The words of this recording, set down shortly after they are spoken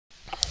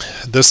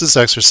This is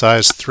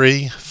exercise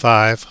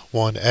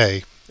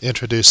 3.5.1a,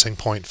 introducing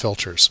point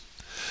filters.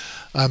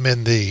 I'm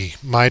in the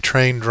My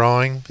Train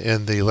drawing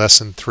in the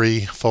lesson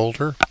 3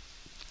 folder.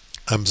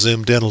 I'm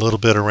zoomed in a little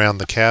bit around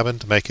the cabin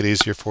to make it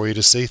easier for you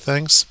to see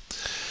things.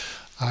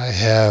 I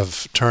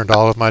have turned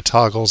all of my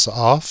toggles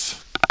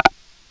off.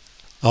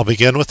 I'll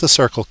begin with the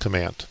circle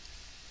command.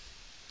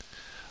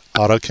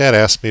 AutoCAD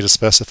asks me to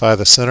specify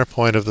the center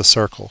point of the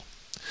circle.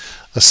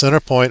 A center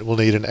point will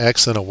need an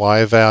X and a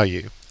Y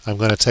value. I'm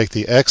going to take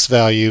the X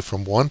value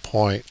from one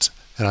point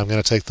and I'm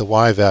going to take the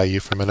Y value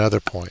from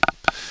another point.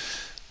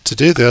 To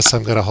do this,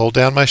 I'm going to hold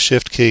down my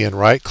Shift key and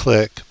right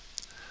click,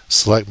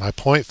 select my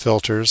point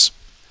filters,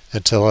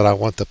 and tell it I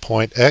want the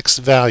point X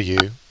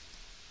value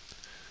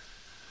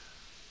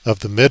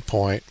of the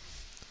midpoint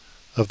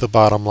of the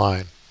bottom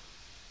line.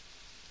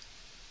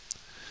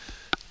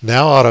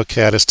 Now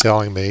AutoCAD is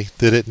telling me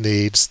that it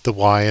needs the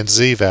Y and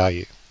Z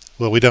value.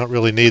 Well, we don't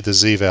really need the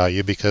Z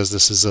value because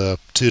this is a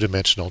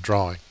two-dimensional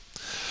drawing.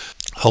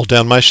 Hold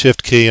down my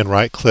Shift key and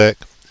right click,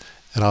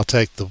 and I'll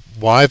take the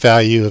Y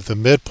value of the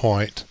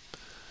midpoint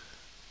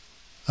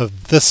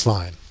of this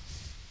line.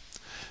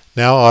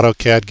 Now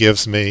AutoCAD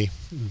gives me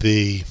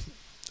the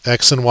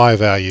X and Y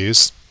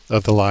values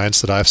of the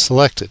lines that I've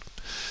selected.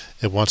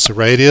 It wants a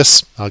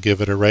radius. I'll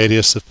give it a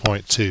radius of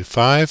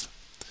 0.25,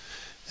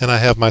 and I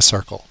have my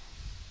circle.